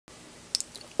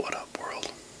What up,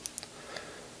 world?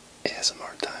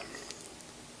 ASMR time.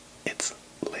 It's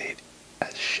late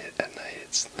as shit at night.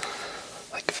 It's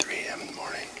like 3 a.m. in the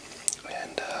morning,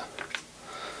 and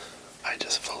I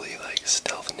just fully like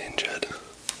stealth ninja'd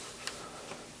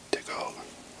to go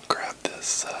grab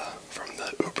this from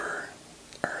the Uber,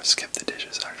 or skip the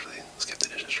dishes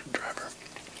driver.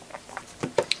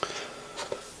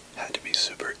 Had to be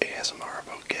super ASMR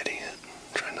about getting it.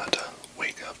 Try not to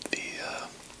wake up the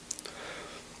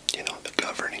the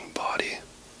governing body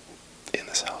in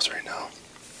this house right now.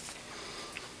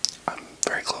 I'm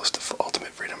very close to ultimate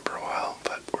freedom for a while,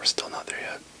 but we're still not there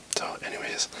yet. So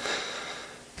anyways,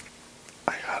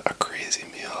 I got a crazy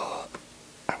meal.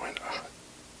 I went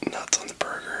nuts on the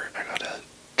burger. I got a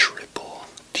triple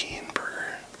teen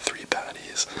burger, 3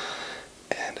 patties,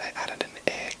 and I added an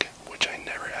egg, which I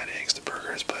never add eggs to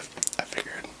burgers, but I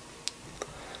figured,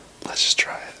 let's just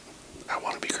try it. I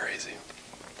want to be crazy.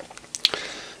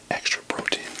 Extra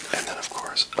protein, and then of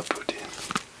course a poutine.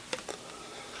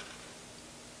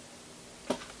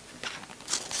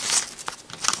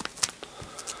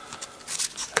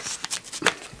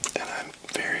 And I'm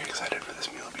very excited for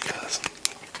this meal because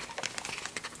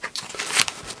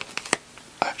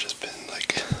I've just been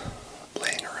like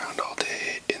laying around all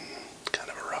day in kind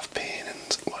of a rough pain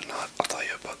and whatnot. I'll tell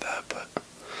you about that, but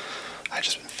I've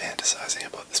just been fantasizing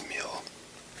about this meal,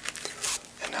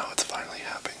 and now it's finally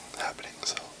happening.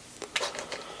 So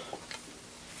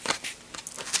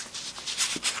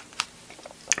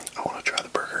I want to try the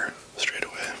burger straight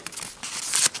away.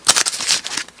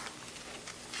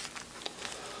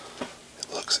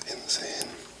 It looks insane.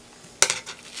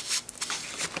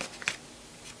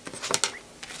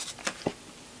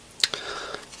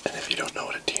 And if you don't know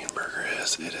what a teen burger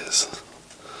is, it is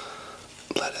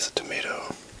lettuce,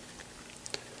 tomato,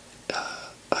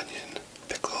 onion,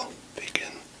 pickle,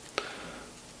 bacon,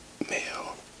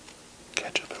 mayo,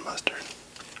 ketchup, and mustard.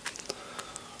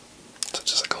 So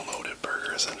it's just like a loaded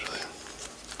burger essentially.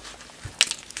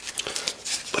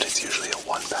 But it's usually a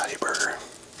 1 patty burger.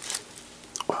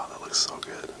 Wow, that looks so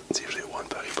good. It's usually a 1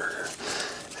 patty burger.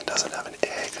 It doesn't have an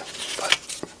egg, but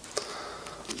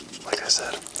like I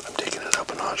said, I'm taking it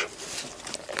up a notch.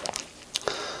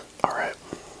 Alright,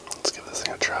 let's give this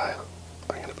thing a try.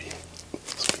 It's gonna be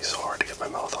so hard to get my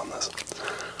mouth on this.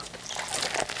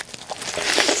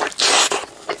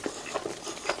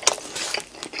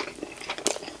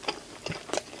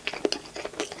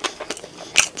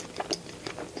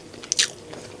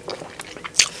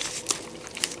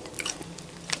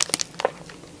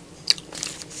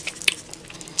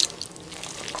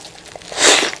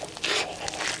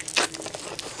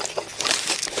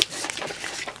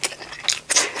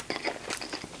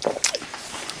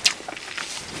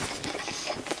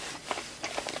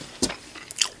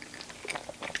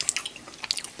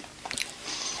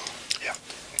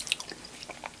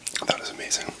 That is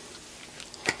amazing.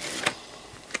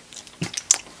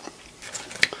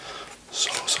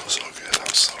 So good.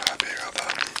 I'm so happy I got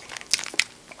that.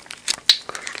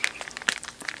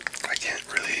 I can't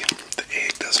really, the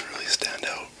egg doesn't really stand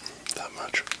out that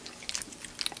much.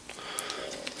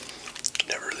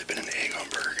 Never really been an egg on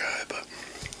burger guy, but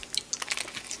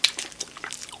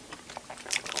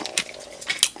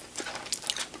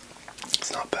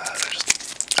it's not bad.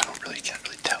 Can't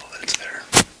really tell that it's there.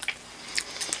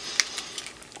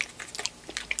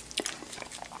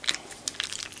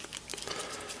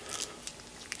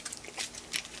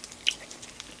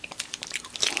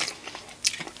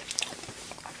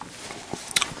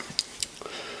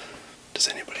 Does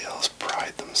anybody else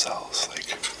pride themselves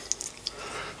like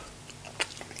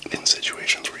in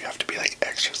situations where you have to be like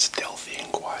extra stealthy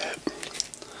and quiet?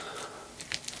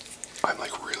 I'm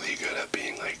like really good at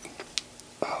being like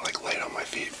light on my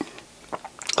feet,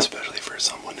 especially for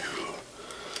someone who,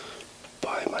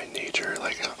 by my nature,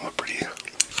 like I'm a pretty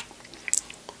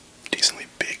decently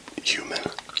big human.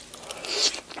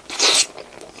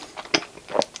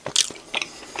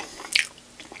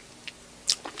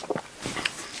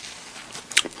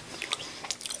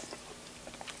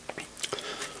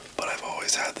 But I've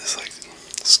always had this like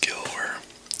skill where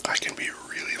I can be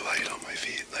really light on my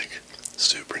feet, like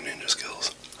super ninja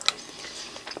skills.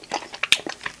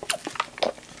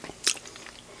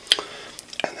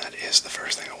 And that is the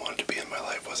first thing I wanted to be in my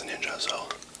life, was a ninja, so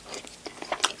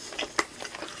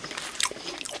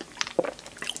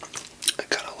it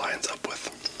kind of lines up with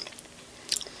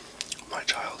my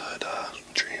childhood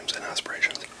dreams and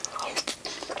aspirations.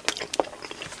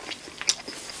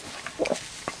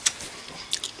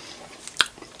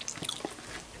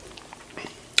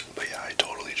 But yeah, I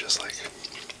totally just like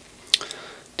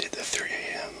did the 3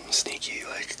 a.m. sneaky,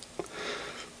 like,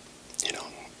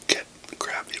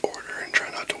 grab have the order and try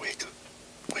not to wake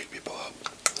people up.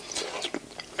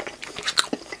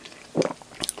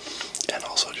 And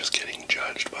also just getting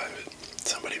judged by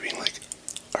somebody being like,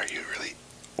 are you really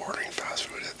ordering fast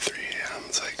food at 3 a.m.?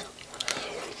 It's like,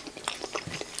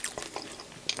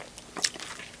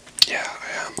 yeah,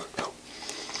 I am.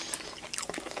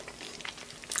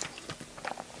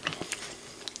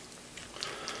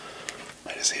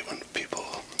 I just hate when people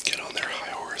get on their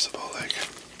high horse about like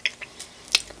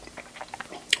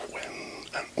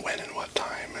when and what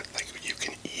time like you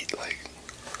can eat. Like,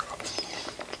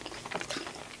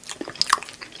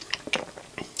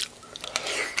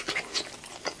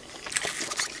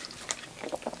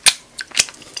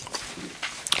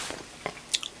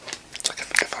 it's like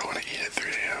if I want to eat at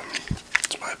 3 a.m.,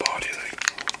 it's my body, like,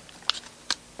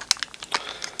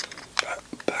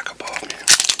 back up off me.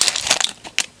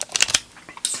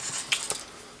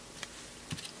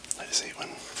 I just hate when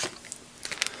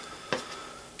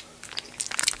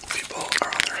people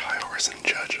are on their high horse and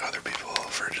judge other people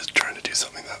for just trying to do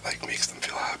something that like makes them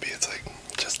feel happy. It's like,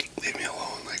 just leave me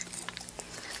alone. Like,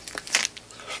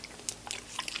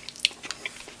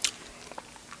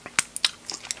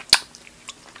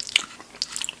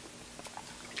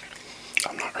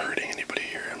 I'm not hurting anybody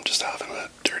here. I'm just having a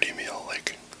dirty meal.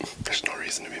 Like, there's no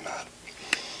reason to be mad.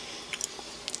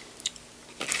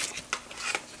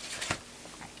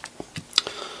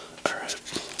 Alright.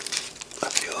 I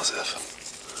feel as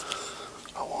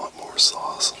if I want more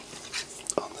sauce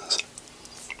on this.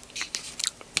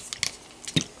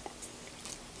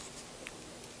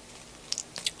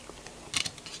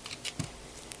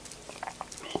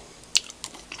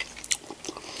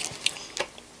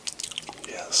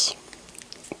 Yes.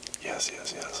 Yes,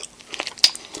 yes, yes.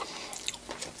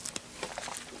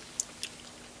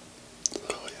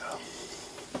 Oh yeah.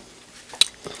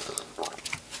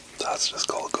 That's just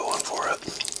called going for it.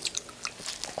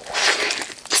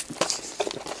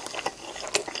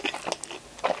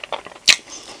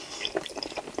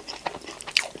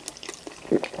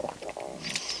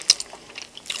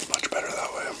 Much better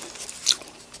that way.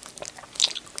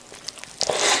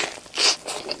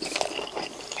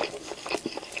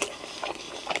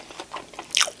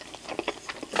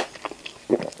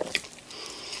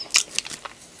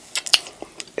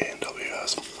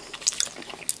 A&WS.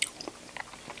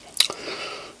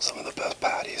 Some of the best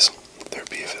patties. Their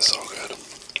beef is so good.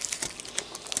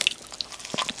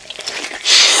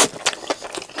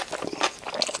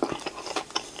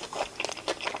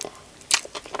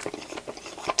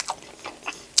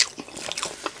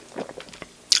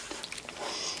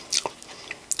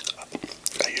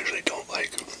 I usually don't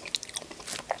like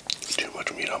too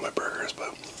much meat on my burgers,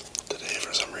 but today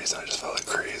for some reason I just felt like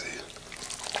crazy.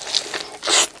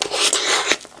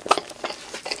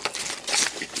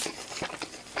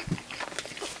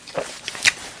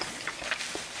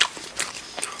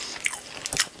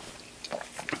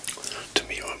 To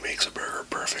me, what makes a burger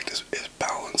perfect is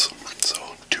balance. So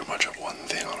too much of one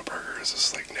thing on a burger is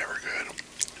just like never good.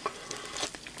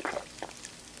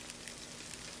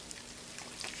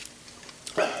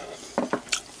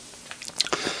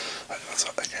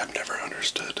 I've never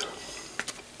understood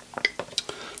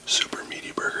super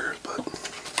meaty burgers, but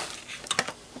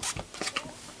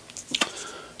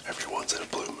every once in a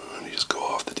blue moon you just go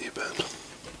off the deep end.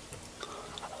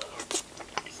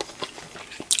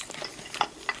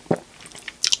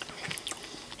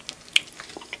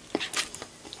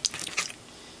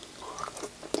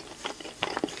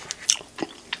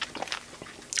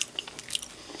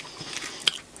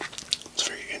 It's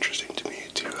very interesting to me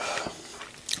to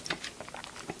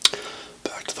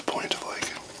back to the point of like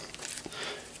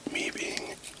me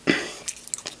being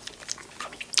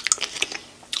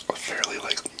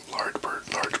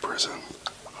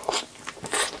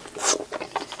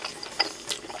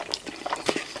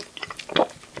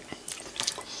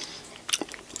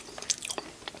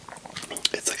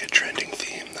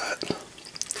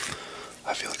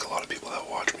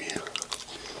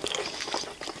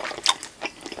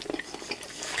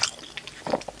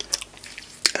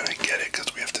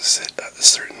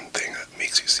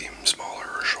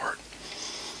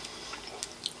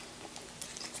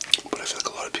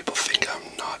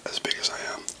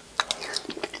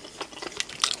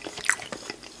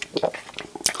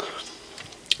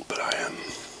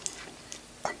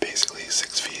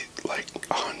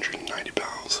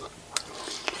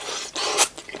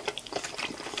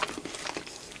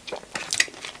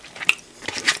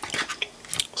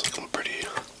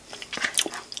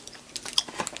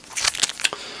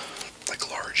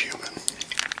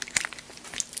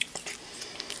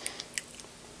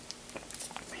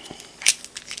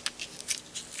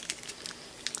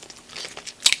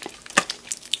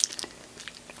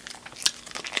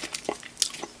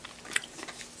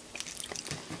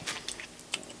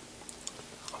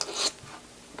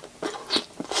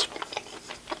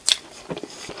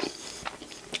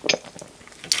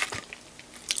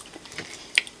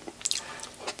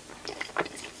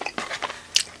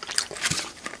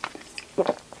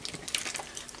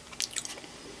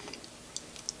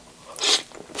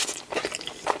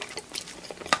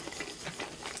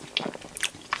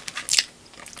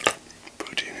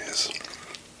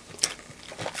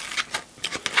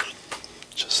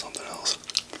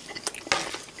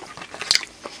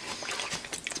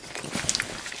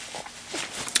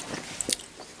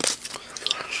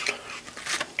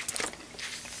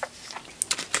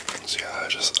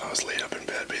I was laid up in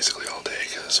bed basically all day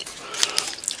because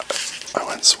I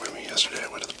went swimming yesterday. I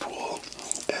went to the pool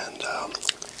and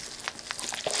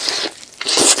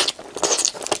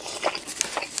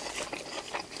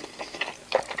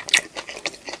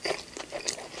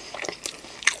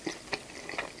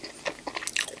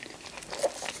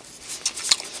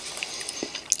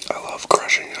I love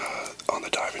crushing on the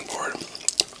diving board.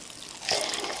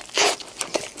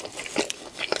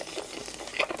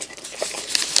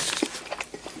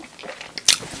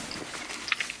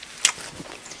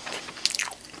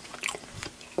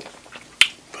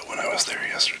 But when I was there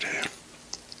yesterday,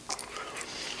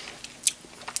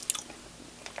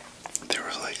 there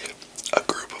was like a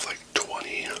group of like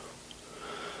 20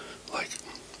 like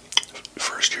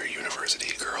first year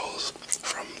university girls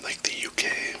from like the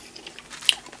UK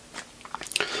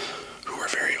who were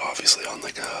very obviously on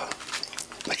like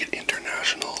an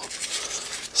international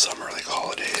summer like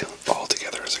holiday all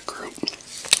together as a group.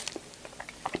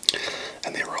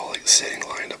 And they were all like sitting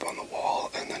lined up on the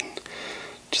wall and then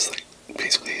just like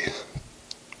basically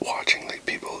watching like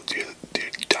people do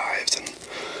dives and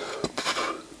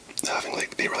having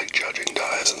like they were like judging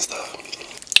dives and stuff.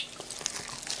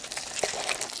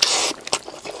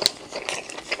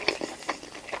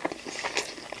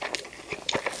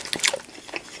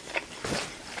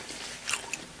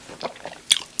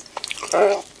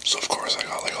 So of course I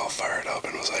got like all fired up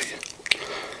and was like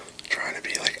trying to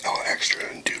be like all extra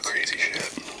and do crazy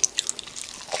shit.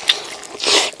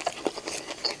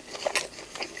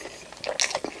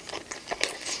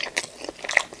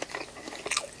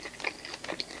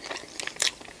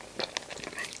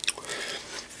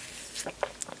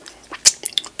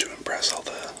 To impress all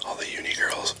the uni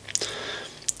girls.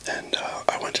 And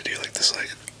I went to do like this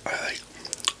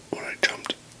when I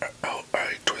jumped out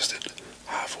I twisted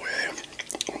halfway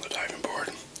on the diving board.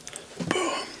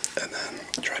 Boom. And then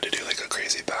tried to do like a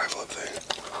crazy backflip thing.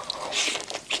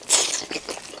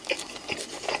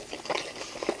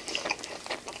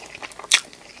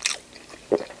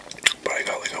 But I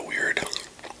got like a weird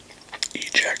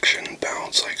ejection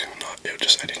bounce, like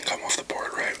I didn't come off the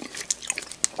board right.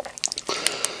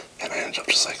 And I ended up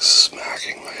just like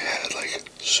smacking my head like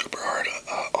super hard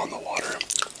on the water.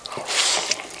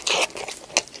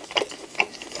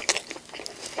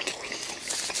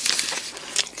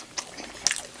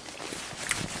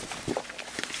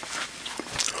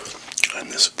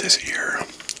 And this ear,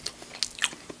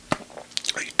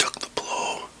 I took the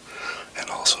blow and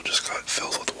also just got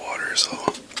filled with water, so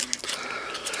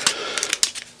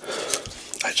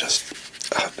I just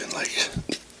have been like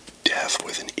deaf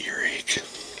with an earache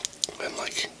and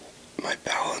like my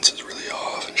balance is really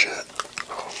off and shit.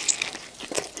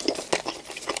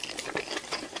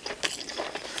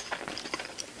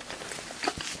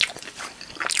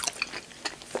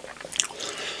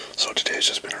 So today's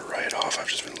just been a write-off. I've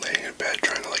just been laying in bed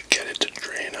trying to like get it to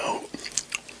drain out.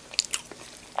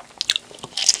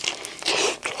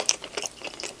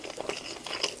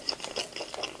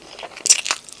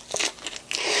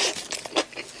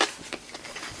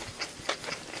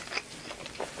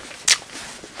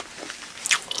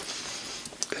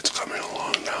 It's coming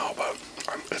along now, but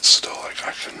it's still like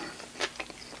I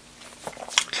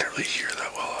can't really hear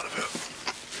that well out of it.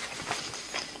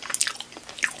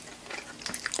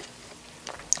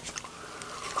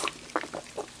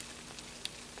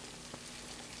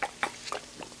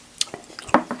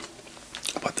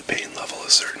 But the pain level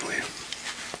is certainly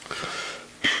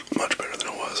much better than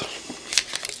it was.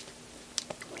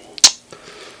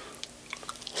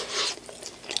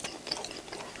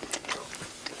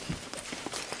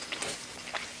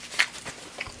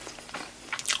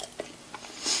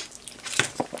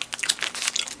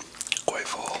 Quite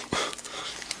full.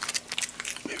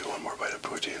 Maybe one more bite of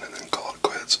Poutine and then call it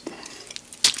quits.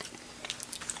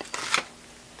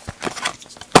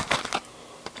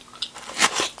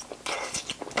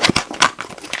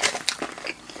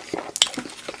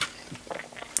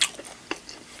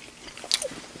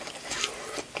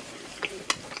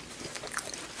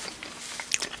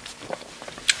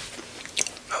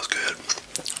 That was good.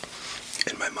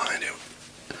 In my mind,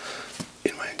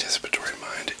 in my anticipatory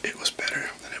mind, it was better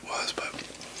than it was, but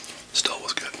still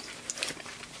was good.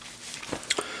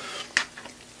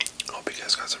 Hope you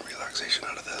guys got some relaxation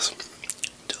out of this.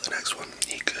 Till the next one,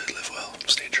 eat good, live well,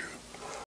 stay true.